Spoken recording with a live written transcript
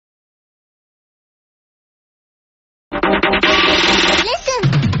What's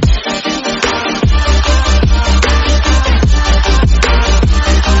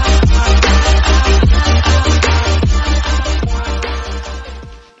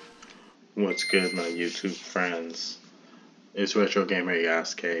good, my YouTube friends? It's Retro Gamer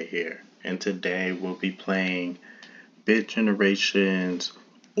Yasuke here, and today we'll be playing Bit Generation's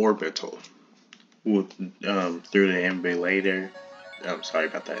Orbital through the emulator. Sorry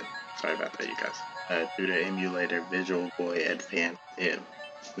about that, you guys. Through the emulator Visual Boy Advance M.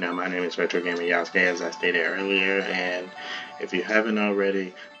 Now, my name is Retro Gamer Yasuke, as I stated earlier, and if you haven't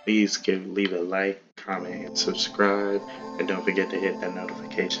already, please leave a like, comment, and subscribe, and don't forget to hit that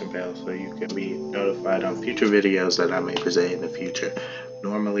notification bell so you can be notified on future videos that I may present in the future.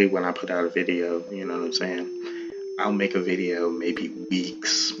 Normally, when I put out a video, you know what I'm saying, I'll make a video maybe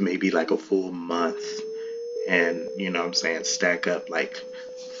weeks, maybe like a full month, and you know what I'm saying, stack up like,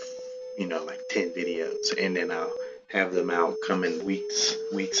 you know, like 10 videos, and then I'll have them out coming weeks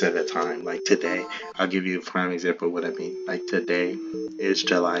at a time. Like today, I'll give you a prime example of what I mean. Like today is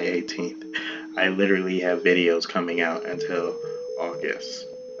July 18th. I literally have videos coming out until August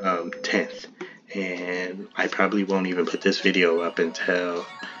 10th, and I probably won't even put this video up until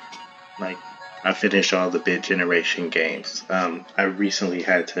like I finish all the Bit Generation games. I recently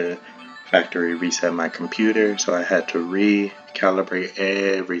had to factory reset my computer, so I had to recalibrate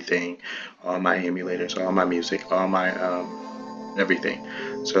everything, all my emulators, all my music, all my everything.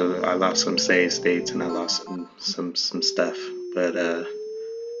 So I lost some save states and I lost some stuff, but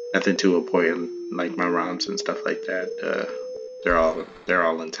nothing too important, like my ROMs and stuff like that. They're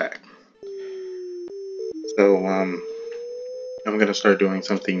all intact. So I'm gonna start doing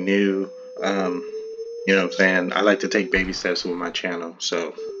something new. You know what I'm saying? I like to take baby steps with my channel.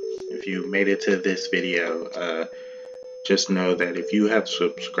 So if you made it to this video, just know that if you have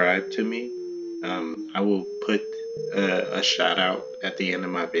subscribed to me, I will put a shout out at the end of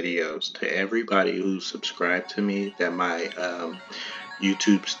my videos to everybody who subscribed to me that my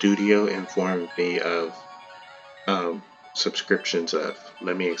YouTube studio informed me of subscriptions of.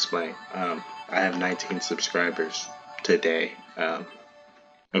 Let me explain. I have 19 subscribers today,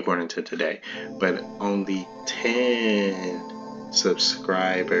 according to today, but only 10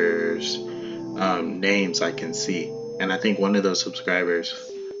 subscribers names I can see, and I think one of those subscribers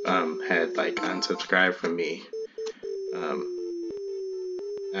had like unsubscribed from me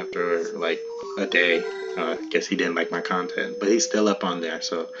after like a day. I guess he didn't like my content, but he's still up on there,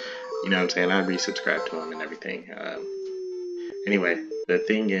 so you know what I'm saying, I resubscribed to him and everything. Anyway, the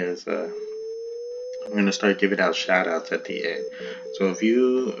thing is, I'm gonna start giving out shout outs at the end. So if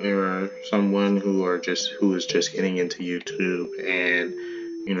you are someone who is just getting into YouTube, and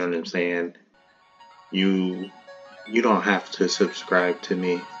you know what I'm saying, you don't have to subscribe to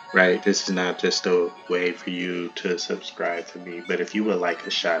me, right? This is not just a way for you to subscribe to me, but if you would like a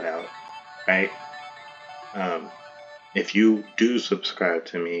shout out, right? If you do subscribe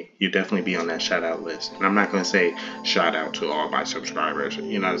to me, you definitely be on that shout out list. And I'm not going to say shout out to all my subscribers.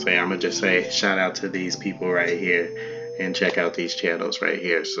 You know what I'm saying? I'm going to just say shout out to these people right here and check out these channels right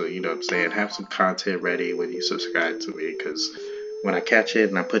here. So, you know what I'm saying? Have some content ready when you subscribe to me, because when I catch it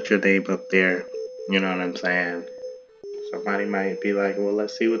and I put your name up there, you know what I'm saying, somebody might be like, well,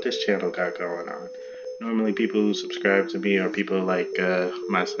 let's see what this channel got going on. Normally people who subscribe to me are people like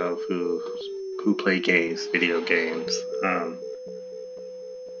myself who play games, video games.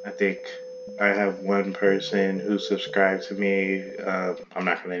 I think I have one person who subscribed to me. I'm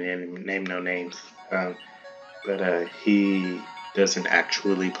not going to name no names, but he doesn't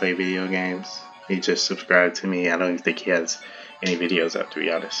actually play video games. He just subscribed to me. I don't even think he has any videos up, to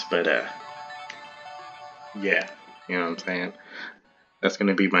be honest. But yeah, you know what I'm saying? That's going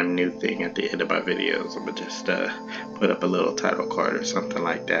to be my new thing at the end of my videos. I'm going to just put up a little title card or something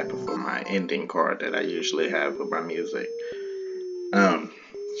like that before my ending card that I usually have with my music. So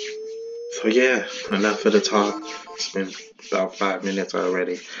yeah, enough of the talk. It's been about 5 minutes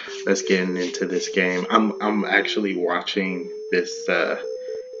already. Let's get into this game. I'm actually watching this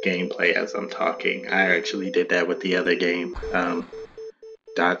gameplay as I'm talking. I actually did that with the other game.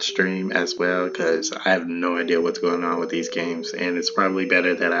 Dot stream as well, because I have no idea what's going on with these games, and it's probably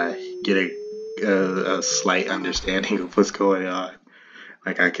better that I get a slight understanding of what's going on.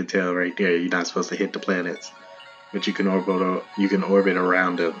 Like I can tell right there, you're not supposed to hit the planets, but you can orbit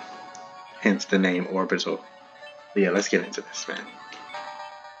around them. Hence the name Orbital. But yeah, let's get into this, man.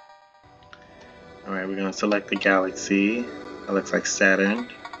 All right, we're gonna select the galaxy. It looks like Saturn,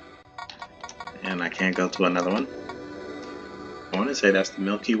 and I can't go to another one. I want to say that's the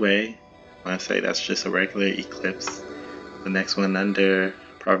Milky Way. I want to say that's just a regular eclipse. The next one under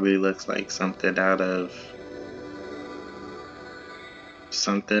probably looks like something out of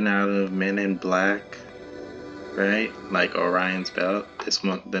something out of Men in Black, right? Like Orion's Belt. This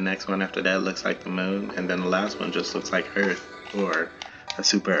one, the next one after that looks like the moon, and then the last one just looks like Earth, or a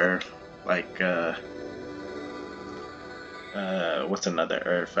super Earth, like what's another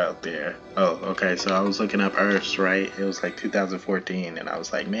Earth out there? Oh, okay, so I was looking up Earths, right? It was like 2014, and I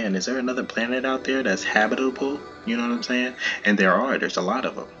was like, man, is there another planet out there that's habitable? You know what I'm saying? And there's a lot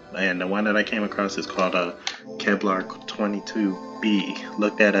of them. And the one that I came across is called Kevlar 22b.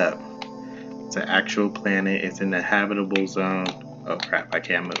 Look that up. It's an actual planet. It's in the habitable zone. Oh crap, I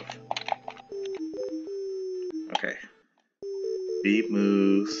can't move. Okay. B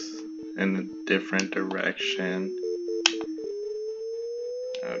moves in a different direction.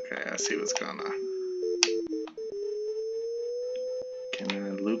 Okay, I see what's going on. Can I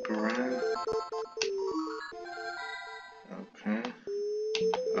loop around? Okay.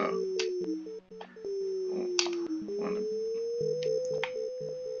 Oh.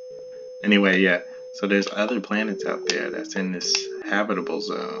 Anyway, yeah. So there's other planets out there that's in this habitable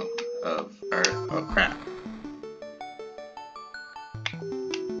zone of Earth. Oh crap.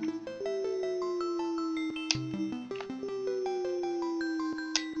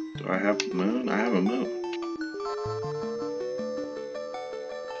 Do I have a moon? I have a moon.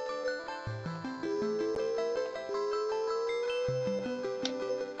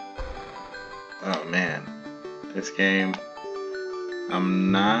 Oh man. This game,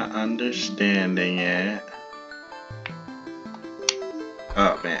 I'm not understanding it.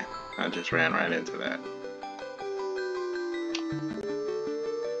 Oh man, I just ran right into that.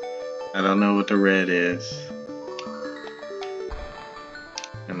 I don't know what the red is.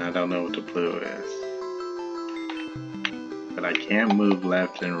 And I don't know what the blue is. But I can move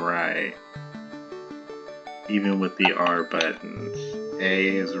left and right, even with the R buttons. A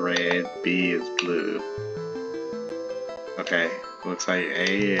is red, B is blue. Okay, looks like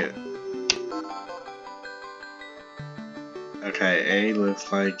A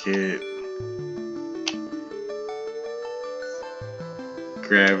looks like it.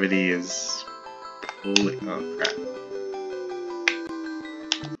 Gravity is pulling. Oh crap.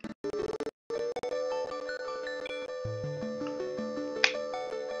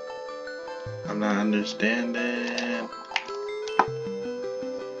 I'm not understanding.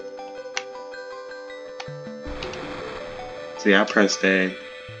 See, I pressed A,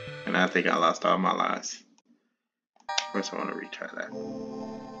 and I think I lost all my lives. Of course, I want to retry that.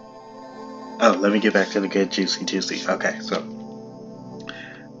 Oh, let me get back to the good juicy. Okay, so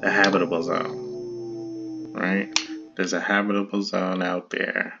the habitable zone, right? There's a habitable zone out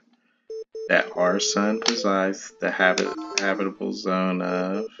there that our sun presides. The habitable zone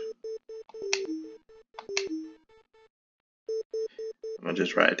of. I'm gonna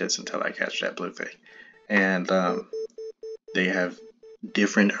just ride this until I catch that blue thing, and they have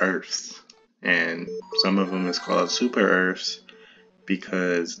different Earths, and some of them is called super Earths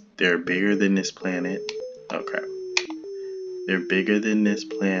because they're bigger than this planet. Oh crap. They're bigger than this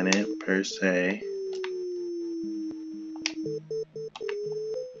planet per se.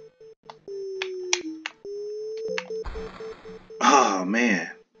 Oh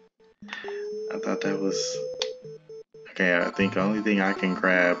man. I thought that was okay. I think the only thing I can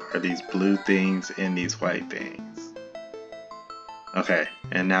grab are these blue things and these white things. Okay,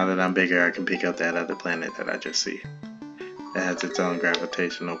 and now that I'm bigger, I can pick up that other planet that I just see. That has its own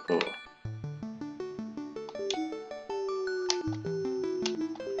gravitational pull.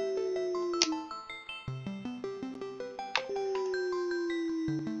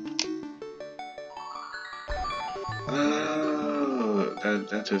 Oh,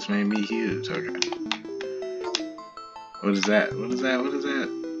 that just made me huge. Okay. What is that? What is that? What is that?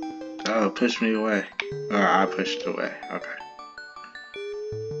 Oh, push me away. Or I pushed away. Okay.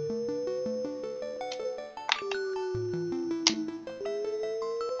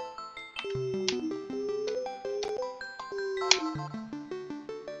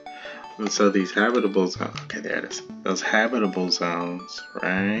 So these habitable zones, okay, there it is. Those habitable zones,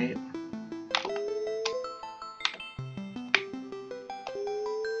 right?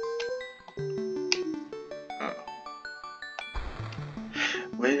 Oh.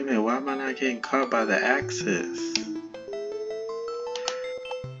 Wait a minute, why am I not getting caught by the axis?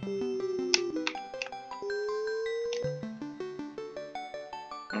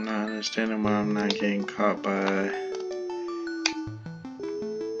 I'm not understanding why I'm not getting caught by...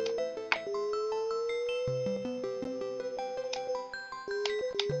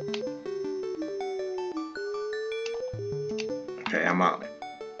 Okay, I'm on it.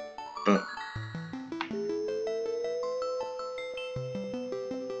 Boom.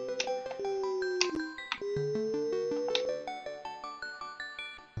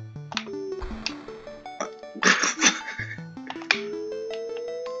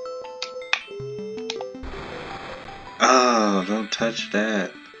 don't touch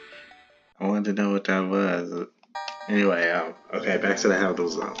that. I wanted to know what that was. Anyway, okay, back to the habitable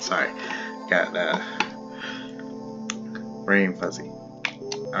zone. Sorry, got brain fuzzy.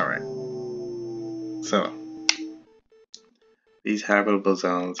 All right. So these habitable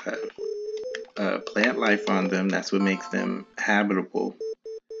zones have plant life on them. That's what makes them habitable.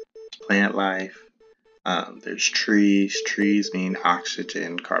 Plant life. There's trees. Trees mean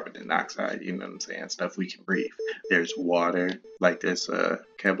oxygen, carbon dioxide, you know what I'm saying? Stuff we can breathe. There's water, like this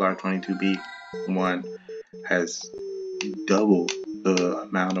Kevlar 22B one has double the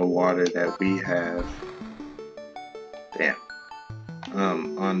amount of water that we have. Damn.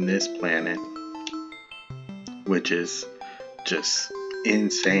 On this planet, which is just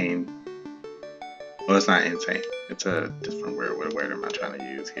insane. Well, it's not insane. It's a different word. What word am I trying to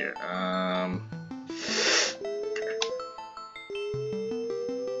use here?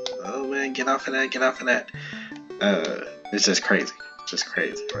 Oh man, get off of that, get off of that. It's just crazy. It's just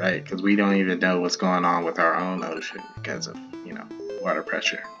crazy, right? Because we don't even know what's going on with our own ocean because of, you know, water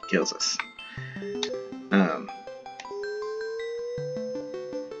pressure kills us.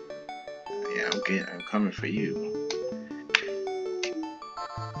 Yeah, I'm coming for you.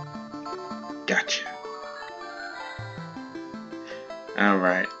 Gotcha.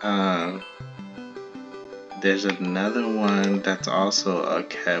 Alright, there's another one that's also a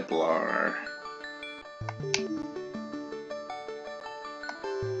Kevlar.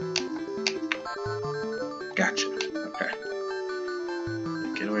 Gotcha. Okay.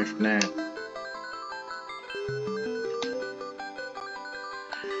 Get away from that.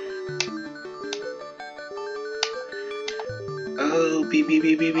 Oh, beep.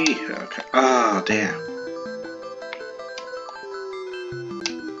 Okay. Oh, damn.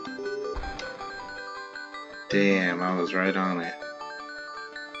 Damn, I was right on it.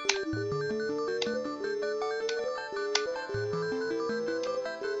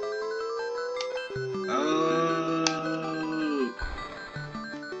 Oh.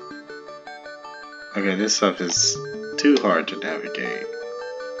 Okay, this stuff is too hard to navigate.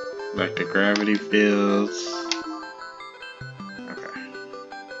 Like the gravity fields.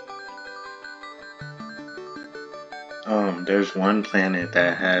 There's one planet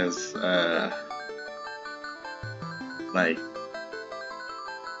that has, like,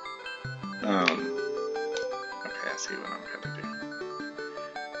 okay, I see what I'm gonna do.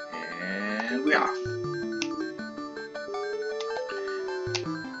 And we off.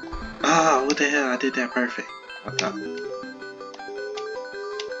 Oh, what the hell, I did that perfect. Up top.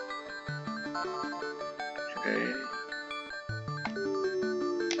 Okay.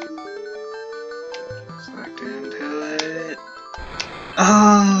 Sucked into it.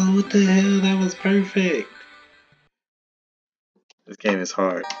 Oh, what the hell? That was perfect. This game is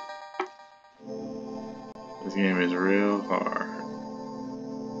hard. This game is real hard.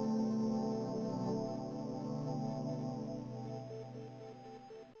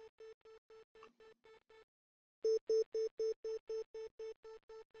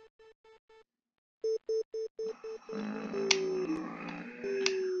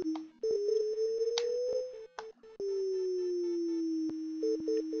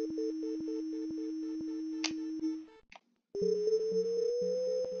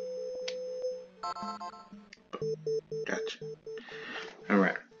 Gotcha.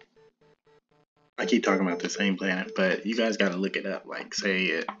 Alright. I keep talking about the same planet, but you guys gotta look it up. Like,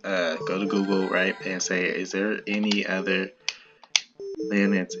 say, go to Google, right, and say, is there any other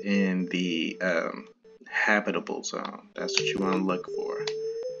planets in the habitable zone? That's what you want to look for.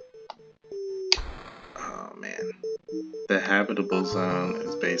 Oh man, the habitable zone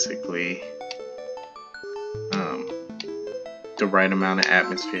is basically the right amount of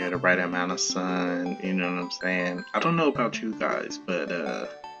atmosphere, the right amount of sun. You know what I'm saying? I don't know about you guys, but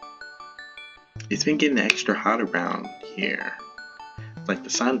it's been getting extra hot around here. Like the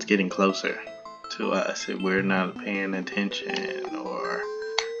sun's getting closer to us if we're not paying attention, or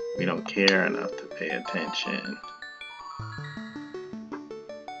we don't care enough to pay attention.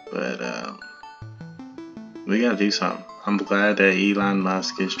 But we gotta do something. I'm glad that Elon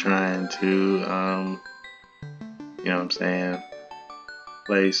Musk is trying to you know what I'm saying,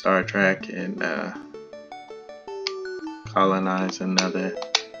 play Star Trek and colonize another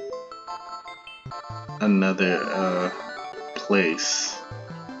place.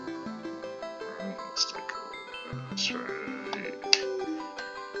 That's right.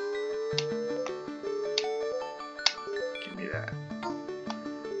 Give me that.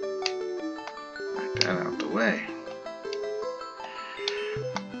 Knock that out the way.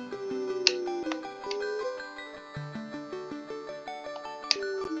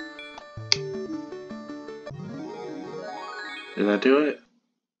 Did I do it?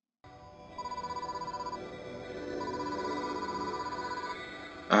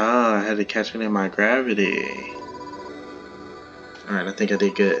 Oh, I had to catch it in my gravity. Alright, I think I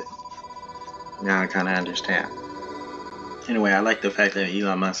did good. Now I kind of understand. Anyway, I like the fact that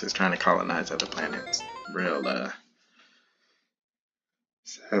Elon Musk is trying to colonize other planets. Real,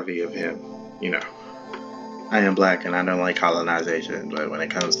 savvy of him. You know, I am black and I don't like colonization, but when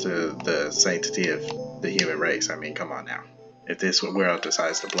it comes to the sanctity of the human race, I mean, come on now. If this world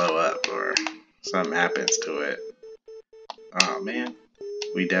decides to blow up or something happens to it, oh man,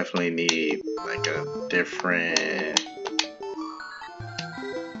 we definitely need like a different,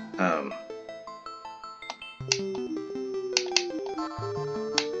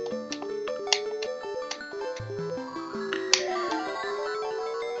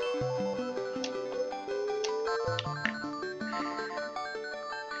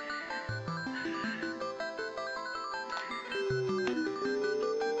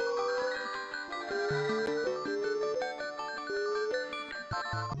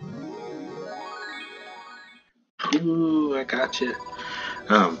 ooh, I got you.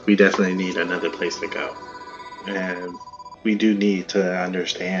 We definitely need another place to go, and we do need to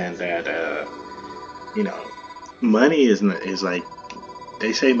understand that, you know, money is like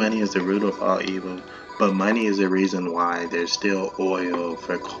they say money is the root of all evil, but money is the reason why there's still oil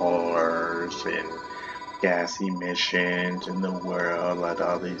for cars and gas emissions in the world, like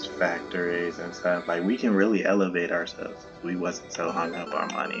all these factories and stuff. Like we can really elevate ourselves if we wasn't so hung up on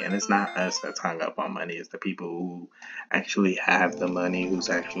money. And it's not us that's hung up on money, it's the people who actually have the money, who's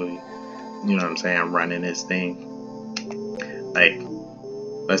actually, you know what I'm saying, running this thing. Like,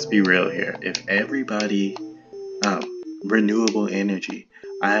 let's be real here. If everybody, renewable energy,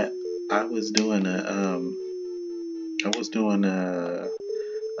 I was doing a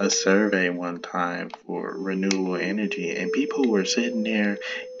survey one time for renewable energy, and people were sitting there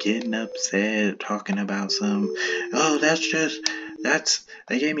getting upset, talking about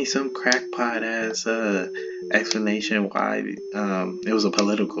they gave me some crackpot ass explanation why, it was a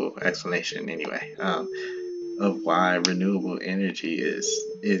political explanation anyway, of why renewable energy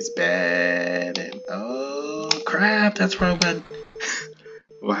is bad, and oh crap, that's wrong button.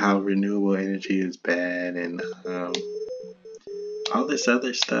 Well, how renewable energy is bad, and all this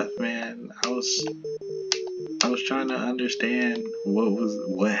other stuff, man. I was trying to understand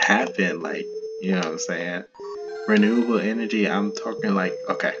what happened, like, you know what I'm saying? Renewable energy, I'm talking like,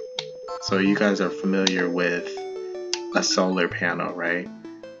 okay, so you guys are familiar with a solar panel, right?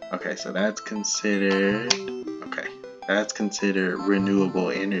 Okay, so that's considered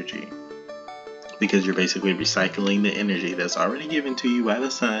renewable energy, because you're basically recycling the energy that's already given to you by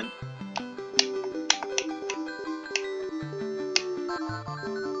the sun.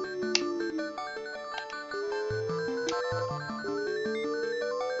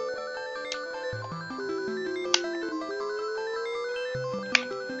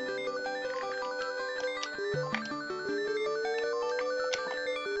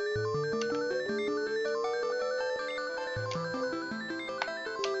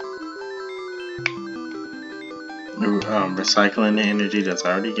 Recycling the energy that's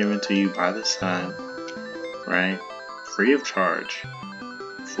already given to you by the sun, right? Free of charge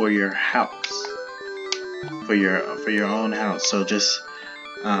for your house, for your own house. So just,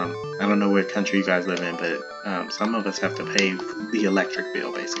 I don't know what country you guys live in, but some of us have to pay the electric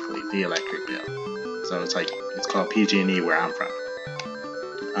bill, basically the electric bill. So it's called PG&E where I'm from.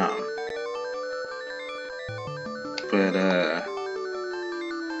 But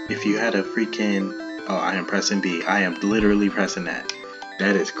if you had a freaking, oh, I am pressing B. I am literally pressing that.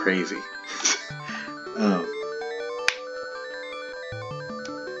 That is crazy.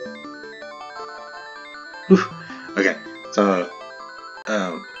 Okay, so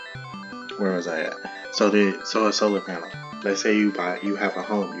where was I at? So a solar panel. Let's say you have a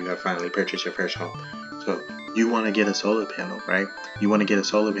home. You have finally purchased your first home. So you want to get a solar panel, right? You want to get a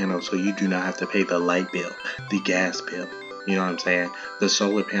solar panel so you do not have to pay the light bill, the gas bill. You know what I'm saying? The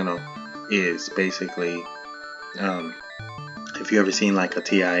solar panel is basically, if you ever seen like a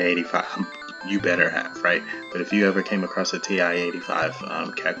TI-85, you better have, right? But if you ever came across a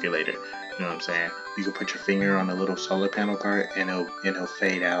TI-85 calculator, you know what I'm saying? You can put your finger on the little solar panel part, and it'll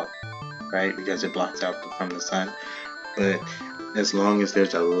fade out, right? Because it blocks out from the sun. But as long as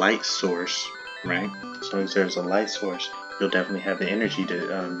there's a light source, right? As long as there's a light source, you'll definitely have the energy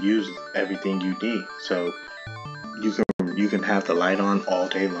to use everything you need. So you can have the light on all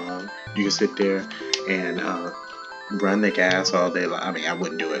day long. You can sit there and run the gas all day long. I mean, I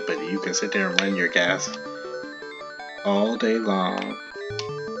wouldn't do it, but you can sit there and run your gas all day long.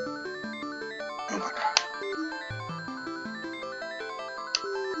 Oh my god.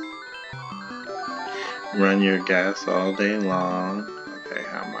 Run your gas all day long. Okay,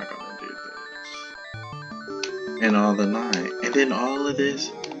 how am I gonna do this? And all the night. And then all of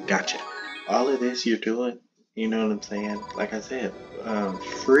this, gotcha. All of this you're doing, you know what I'm saying? Like I said,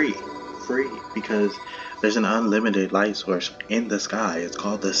 free. Free. Because there's an unlimited light source in the sky. It's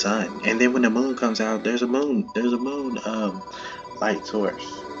called the sun. And then when the moon comes out, there's a moon. There's a moon light source.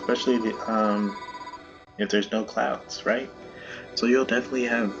 Especially if there's no clouds, right? So you'll definitely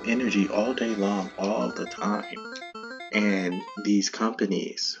have energy all day long, all the time. And these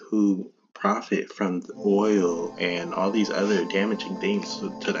companies who profit from the oil and all these other damaging things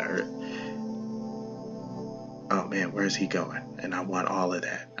to the earth. Oh man, where's he going? And I want all of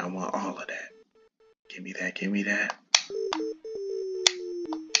that. I want all of that. Give me that, give me that.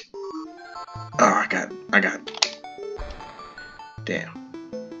 Oh, I got. Damn.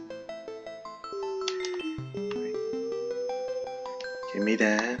 Give me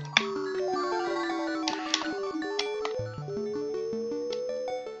that.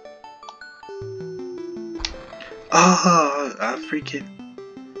 Oh, I freaking.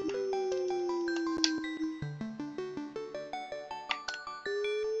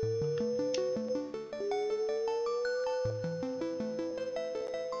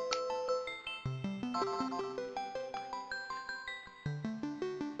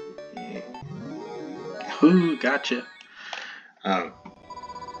 Ooh, gotcha. Um,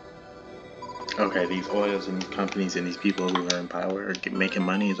 okay, these oils and these companies and these people who are in power are making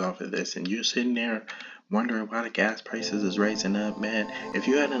monies off of this, and you're sitting there wondering why the gas prices is raising up, man. If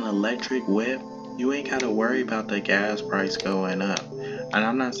you had an electric whip, you ain't gotta worry about the gas price going up. And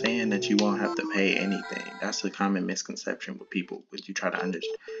I'm not saying that you won't have to pay anything. That's a common misconception with people. When you try to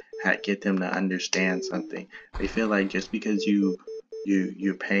get them to understand something, they feel like just because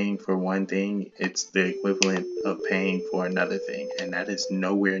you're paying for one thing, it's the equivalent of paying for another thing, and that is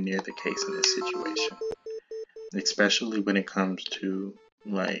nowhere near the case in this situation. Especially when it comes to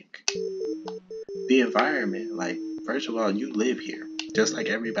like the environment. Like, first of all, you live here just like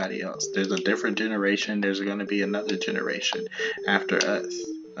everybody else. There's a different generation. There's going to be another generation after us.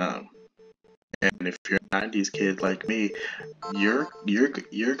 And if you're a 90s kid like me, you're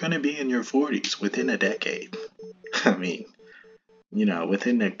going to be in your 40s within a decade. I mean, you know,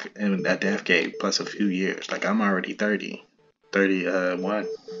 within a decade plus a few years. Like, I'm already 31.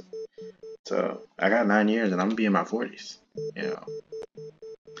 So I got 9 years and I'm gonna be in my 40s. You know,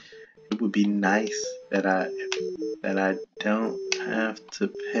 it would be nice that I don't have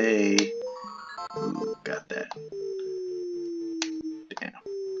to pay. Ooh, got that. Damn.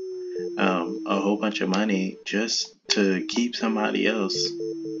 A whole bunch of money just to keep somebody else.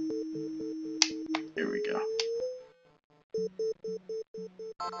 Here we go.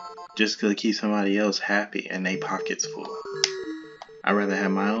 Just to keep somebody else happy and they pockets full. I'd rather have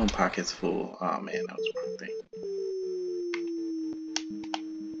my own pockets full. Oh man, that was the wrong thing.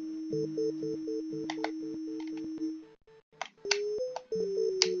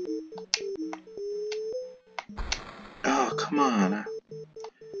 Oh, come on.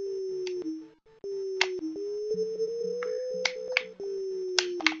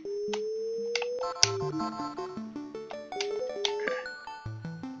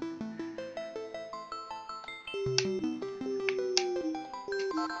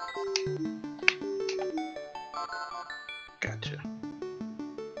 Gotcha.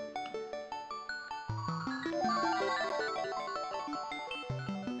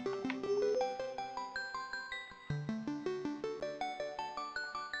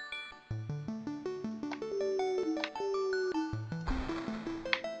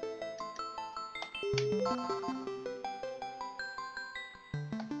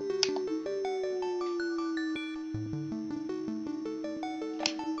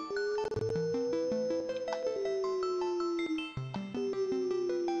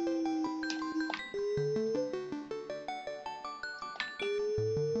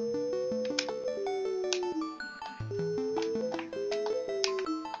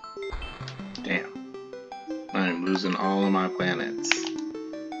 Damn. I'm losing all of my planets.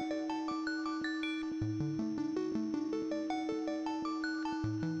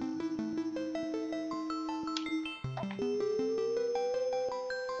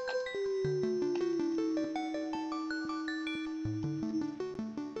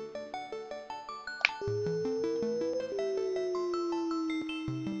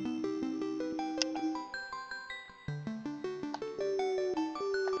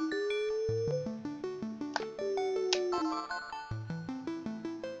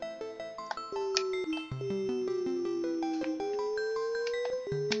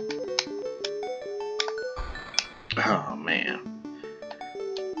 Oh man.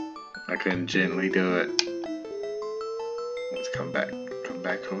 I couldn't gently do it. Let's come back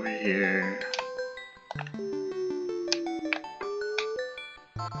over here.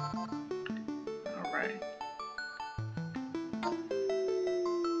 Alright.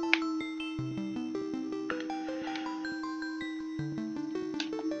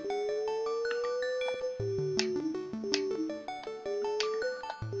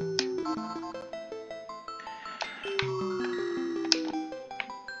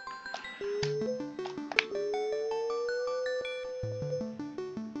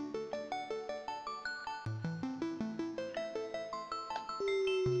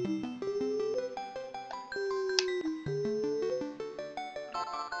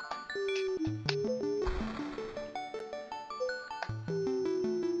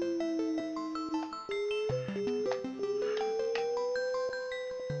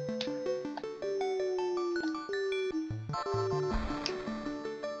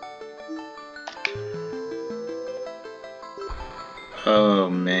 Oh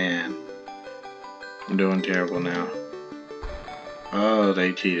man, I'm doing terrible now. Oh,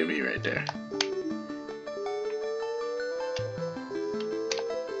 they cheated me right there.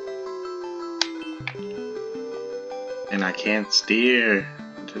 And I can't steer.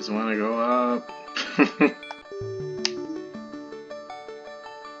 I just want to go up. Alright,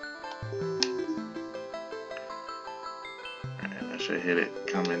 I should hit it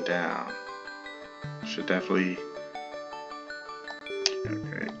coming down. Should definitely.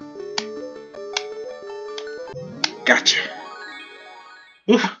 Okay. Gotcha.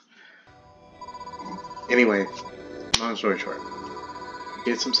 Woo. Anyway, long story short,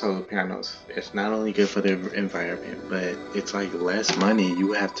 get some solar panels. It's not only good for the environment, but it's like less money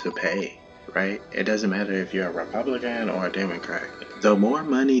you have to pay, right? It doesn't matter if you're a Republican or a Democrat. The more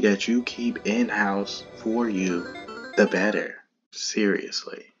money that you keep in-house for you, the better.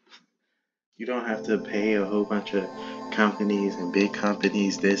 Seriously. You don't have to pay a whole bunch of companies and big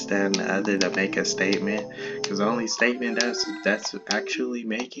companies, this, that, and the other, to make a statement. Because the only statement that's actually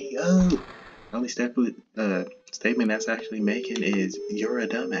making, the only statement that's actually making is you're a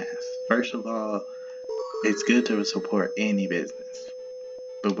dumbass. First of all, it's good to support any business,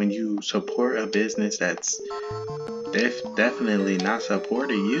 but when you support a business that's definitely not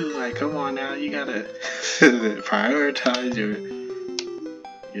supporting you, like, come on now, you gotta prioritize your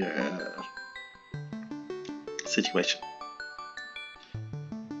situation.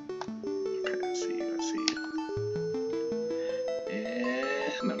 Okay, I see you.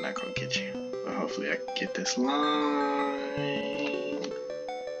 And I'm not gonna get you. But hopefully I can get this line.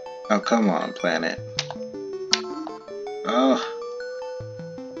 Oh, come on, planet. Oh,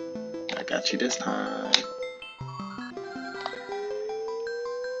 I got you this time.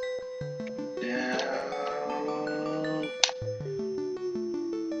 Down.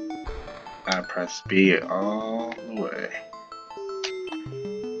 I press B all the way.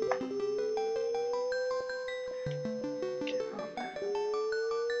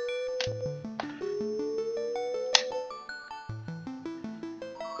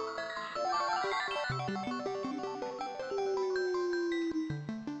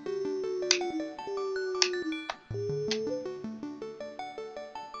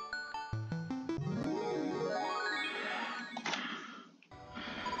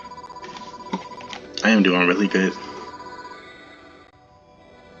 I am doing really good.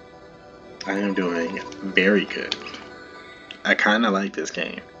 I am doing very good. I kind of like this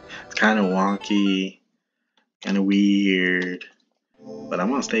game. It's kind of wonky, kind of weird, but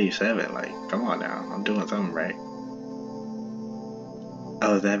I'm on stage 7. Like, come on now, I'm doing something right.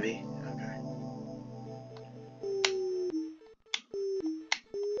 Oh, is that me? Okay.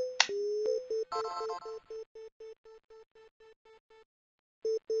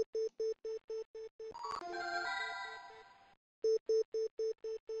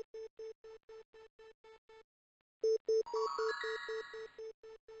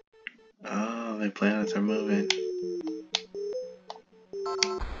 Oh, the planets are moving.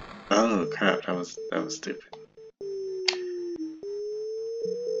 Oh crap, that was stupid.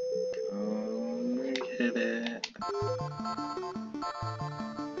 Get it.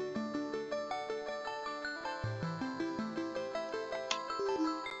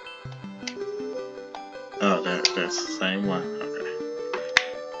 Oh, that's the same one. Okay.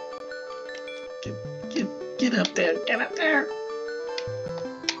 Get up there. Get up there.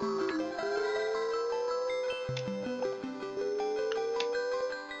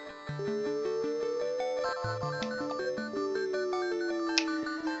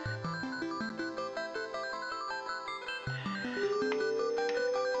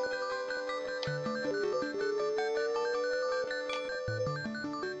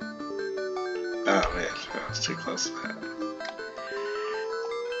 Oh man, I was too close to that.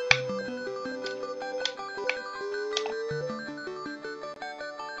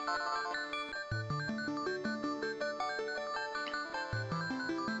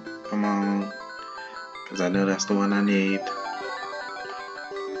 Come on, because I know that's the one I need.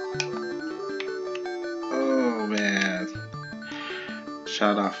 Oh man,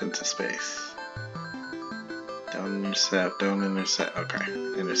 shot off into space. Don't intercept, don't intercept. Okay,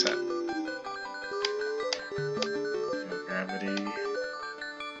 intercept. No gravity.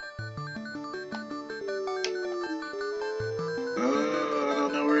 Oh, I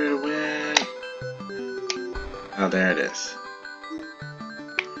don't know where it went. Oh, there it is.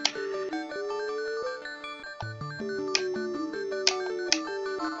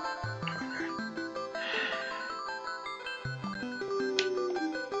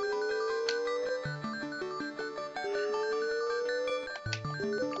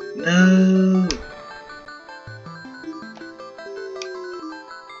 No!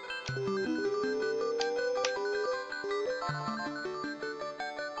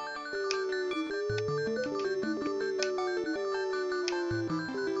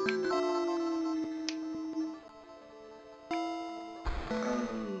 Oh,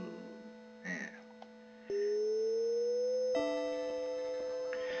 man.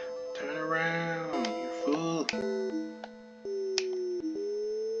 Turn around, you fool.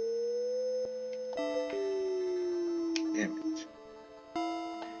 Damn it.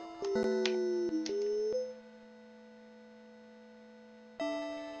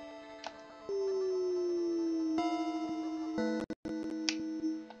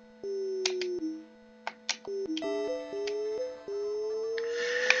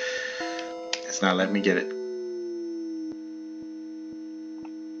 It's not letting me get it.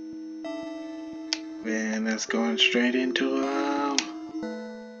 Man, that's going straight into him.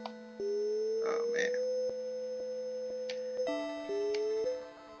 Oh man.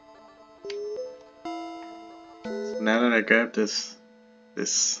 So now that I grabbed this,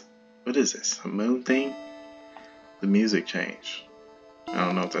 what is this? A moon thing? The music changed. I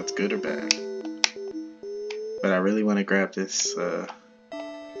don't know if that's good or bad. But I really want to grab this, I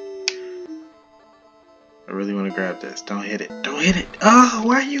really want to grab this. Don't hit it. Don't hit it. Oh,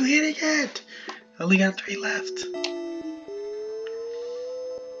 why are you hitting it? I only got 3 left.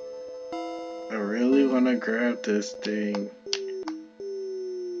 I really want to grab this thing.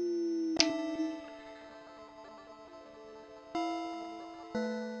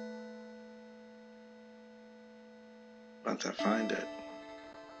 Once I find it.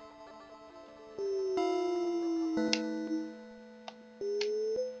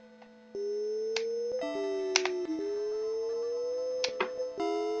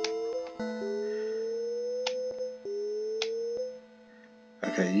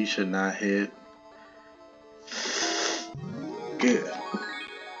 Okay, you should not hit. Good.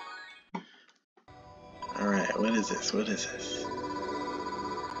 Alright, what is this? What is this?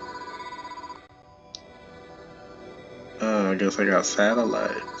 Oh, I guess I got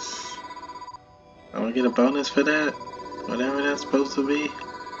satellites. I'm gonna get a bonus for that? Whatever that's supposed to be.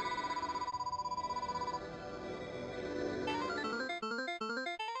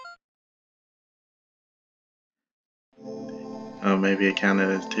 Oh, maybe it counted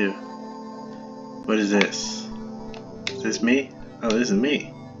as 2. What is this? Is this me? Oh, this is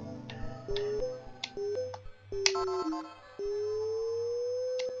me.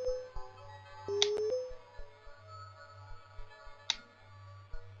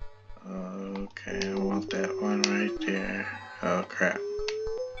 Okay, I want that one right there. Oh crap.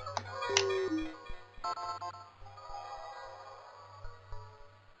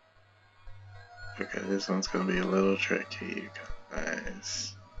 Okay, this one's gonna be a little tricky, you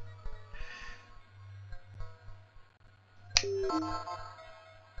guys.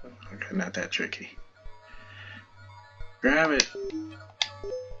 Okay, not that tricky. Grab it!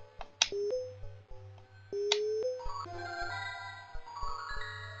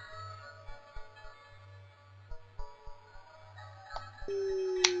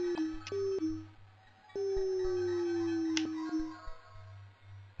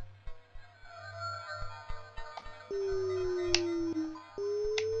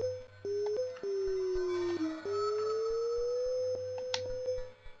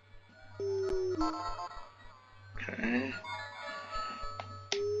 Okay.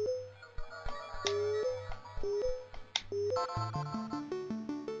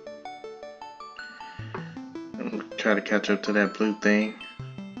 I'm gonna try to catch up to that blue thing.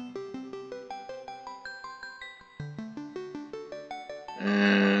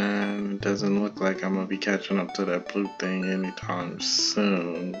 And it doesn't look like I'm gonna be catching up to that blue thing anytime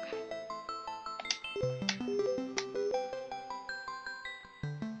soon.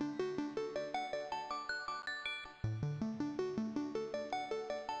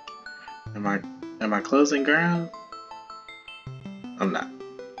 closing ground? I'm not.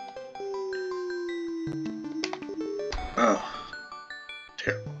 Oh,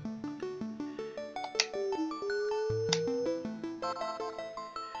 terrible.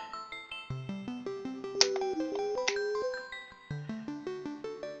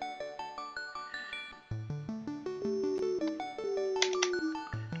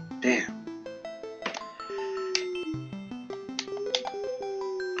 Damn.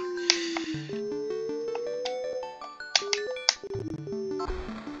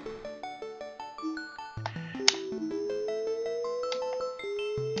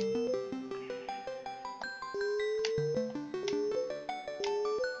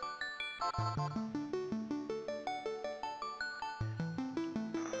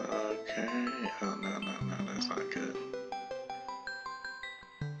 Okay. Oh, no, that's not good.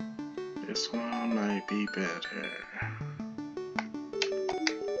 This one might be better.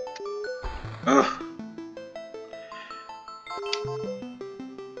 Oh.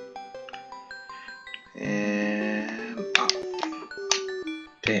 And off.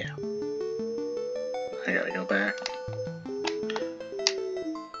 Damn. I gotta go back.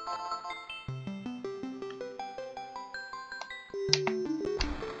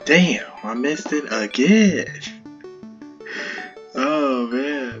 Damn, I missed it again. Oh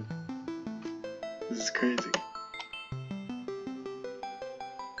man. This is crazy.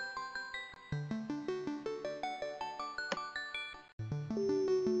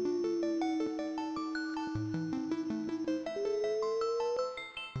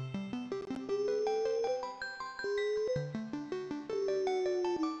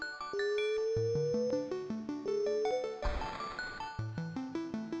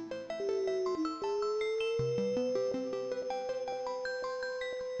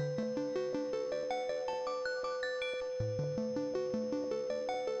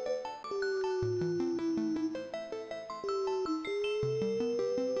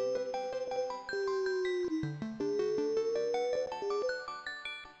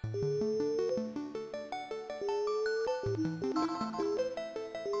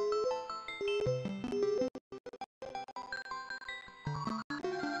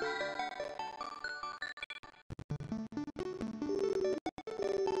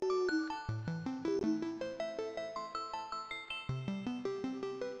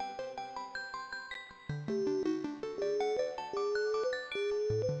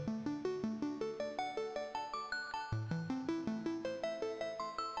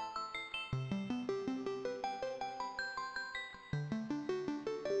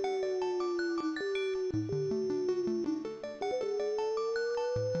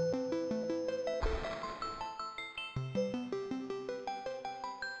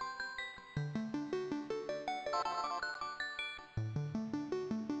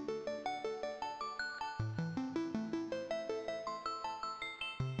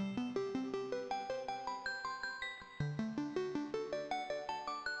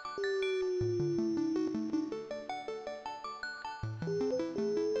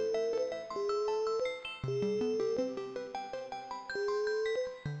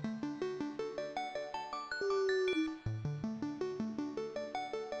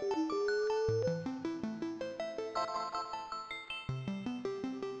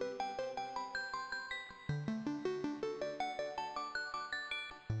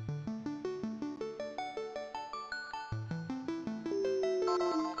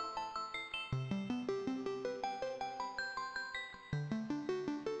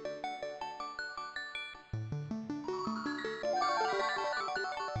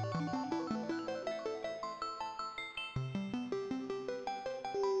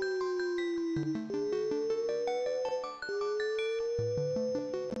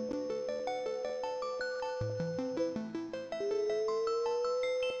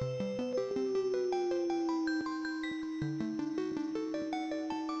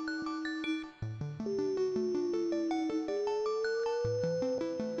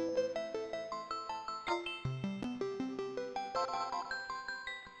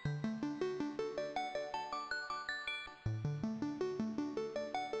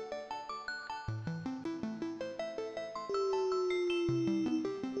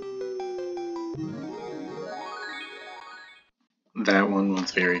 That one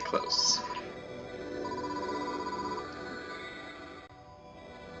was very close.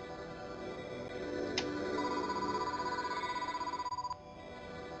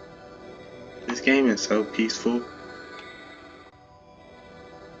 This game is so peaceful.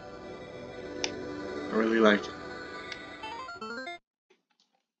 I really like it.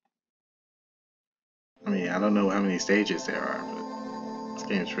 I mean, I don't know how many stages there are, but this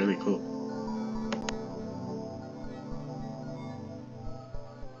game is really cool.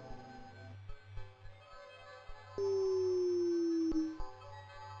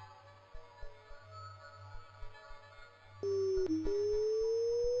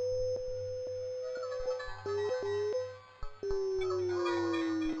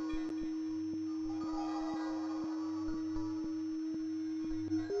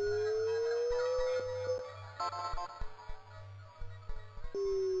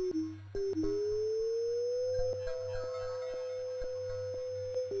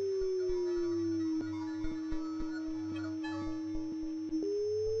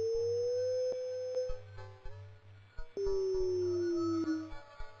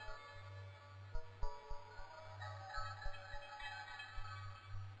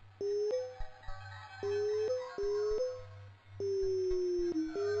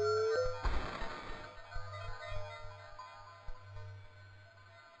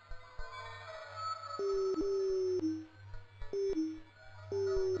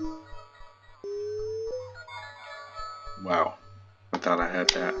 Wow. I thought I had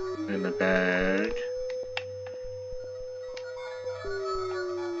that in the bag.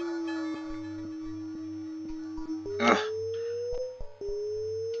 Ugh.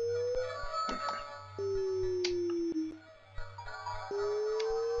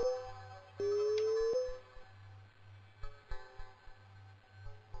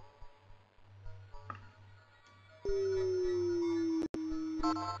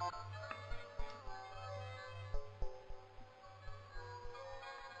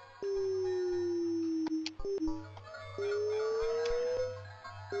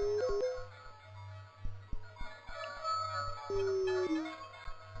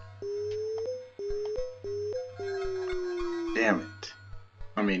 Damn it.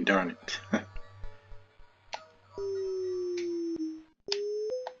 I mean, darn it.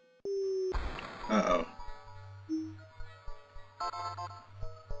 Uh-oh.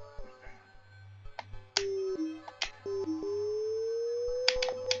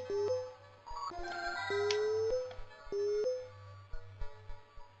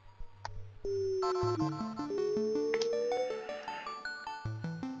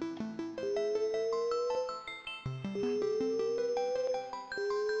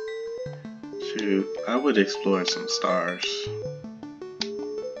 Shoot, I would explore some stars.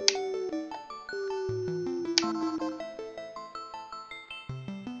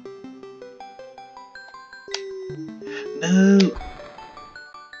 No! Okay,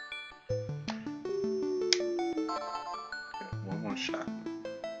 one more shot.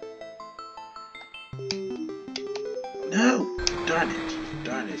 No! Darn it.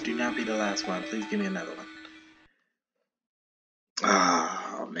 Darn it. Do not be the last one. Please give me another one.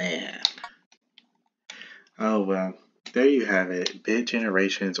 Oh, man. Oh, well. There you have it. Bit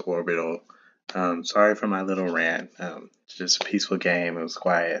Generations Orbital. Sorry for my little rant. It's just a peaceful game. It was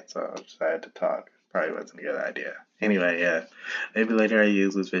quiet, so I decided to talk. Probably wasn't a good idea. Anyway, yeah. The emulator I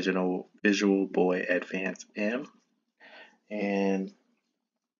used was Visual Boy Advance M. And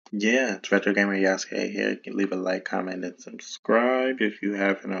yeah, it's Retro Gamer Yasuke here. You can leave a like, comment, and subscribe if you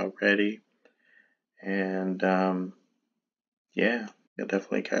haven't already. And yeah, you'll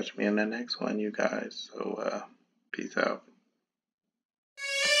definitely catch me in the next one, you guys. So peace out.